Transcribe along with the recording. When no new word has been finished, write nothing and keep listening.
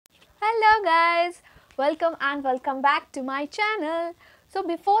Hello guys, welcome back to my channel. So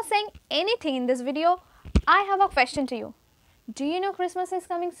before saying anything in this video, I have a question to you. Do you know Christmas is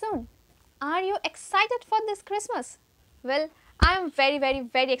coming soon? Are you excited for this Christmas? Well, I am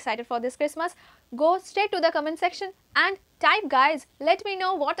very excited for this Christmas. Go straight to the comment section and type, guys. Let me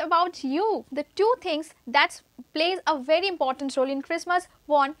know what about you. The two things that plays a very important role in Christmas.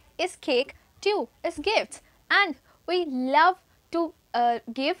 One is cake, two is gifts, and we love to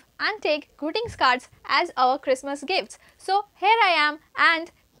give and take greetings cards as our Christmas gifts. So here I am, and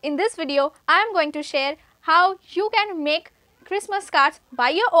in this video I am going to share how you can make Christmas cards by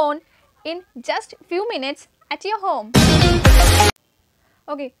your own in just few minutes at your home.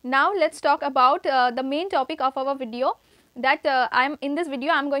 Okay, now let's talk about the main topic of our video. That in this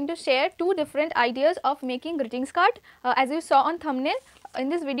video I'm going to share two different ideas of making greetings card. As you saw on thumbnail, in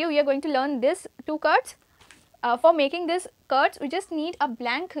this video we are going to learn this two cards. For making this cards, we just need a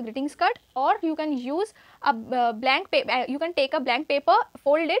blank greetings card, or you can use a blank paper. You can take a blank paper,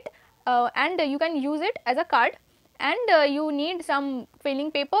 fold it, and you can use it as a card. And you need some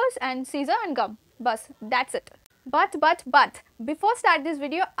quilling papers and scissor and gum. Bas, that's it. But before start this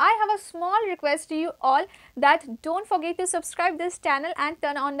video, I have a small request to you all, that don't forget to subscribe this channel and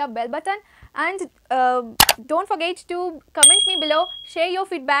turn on the bell button, and don't forget to comment me below, share your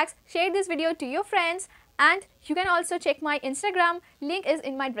feedbacks, share this video to your friends, and you can also check my Instagram, link is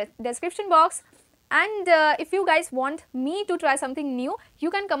in my description box. And if you guys want me to try something new, you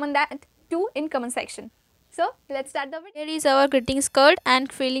can comment that too in comment section. So let's start the video. Here is our greetings card and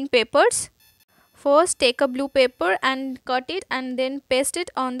quilling papers. First, take a blue paper and cut it, and then paste it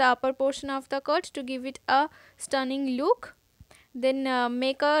on the upper portion of the card to give it a stunning look. Then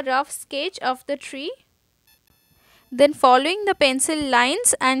make a rough sketch of the tree. Then, following the pencil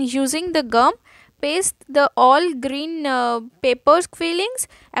lines and using the gum, paste the all green papers quillings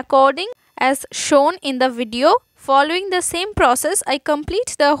according as shown in the video. Following the same process, I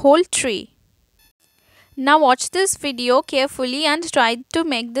complete the whole tree. Now watch this video carefully and try to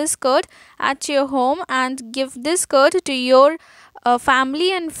make this card at your home and give this card to your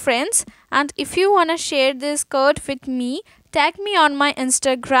family and friends. And if you want to share this card with me, tag me on my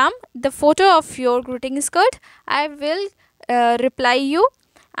Instagram, the photo of your greetings card. I will reply you.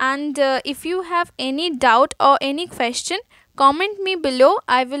 And if you have any doubt or any question, comment me below.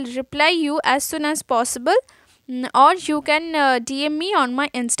 I will reply you as soon as possible. Or you can DM me on my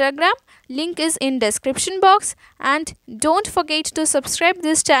Instagram, link is in description box. And don't forget to subscribe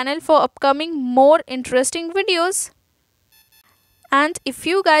this channel for upcoming more interesting videos. And if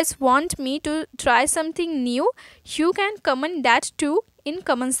you guys want me to try something new, you can comment that too in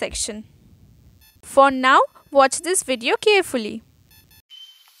comment section. For now, watch this video carefully.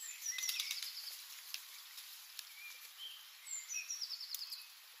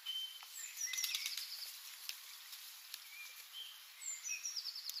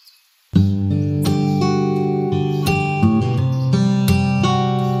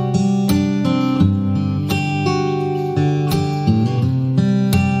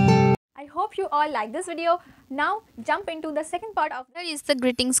 Hope you all like this video. Now jump into the second part of that is the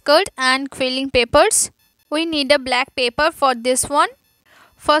greetings card and quilling papers. We need a black paper for this one.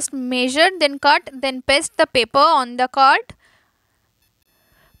 First measure, then cut, then paste the paper on the card.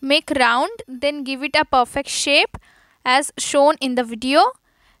 Make round, then give it a perfect shape as shown in the video.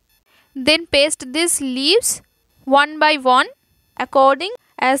 Then paste these leaves one by one according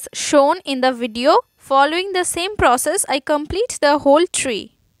as shown in the video. Following the same process, I complete the whole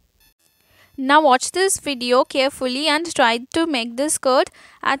tree. Now watch this video carefully and try to make this card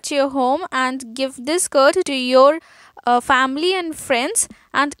at your home and give this card to your family and friends.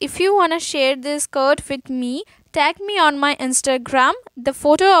 And if you want to share this card with me, tag me on my Instagram, the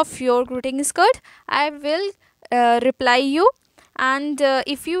photo of your greetings card. I will reply you. And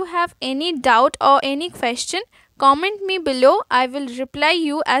if you have any doubt or any question, comment me below. I will reply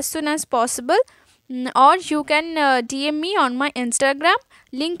you as soon as possible. Or you can DM me on my Instagram,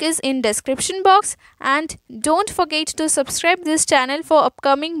 link is in description box. And don't forget to subscribe this channel for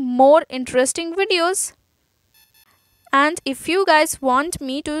upcoming more interesting videos. And if you guys want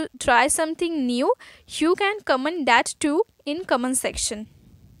me to try something new, you can comment that too in comment section.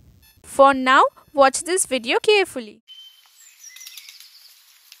 For now, watch this video carefully.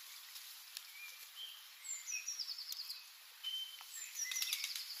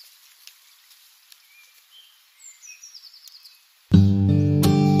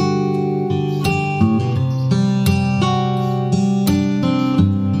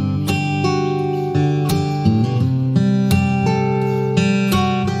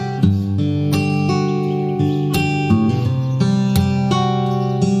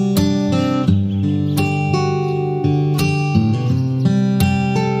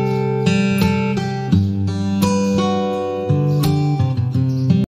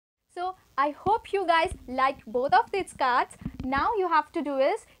 I hope you guys like both of these cards. Now you have to do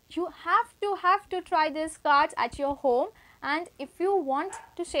is you have to try these cards at your home, and if you want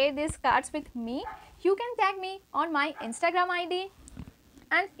to share these cards with me, you can tag me on my Instagram ID.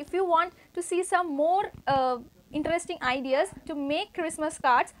 And if you want to see some more interesting ideas to make Christmas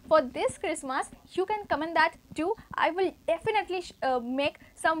cards for this Christmas, you can comment that too. I will definitely make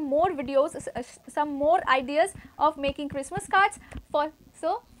some more videos, some more ideas of making Christmas cards.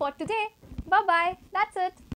 For today, bye bye, that's it.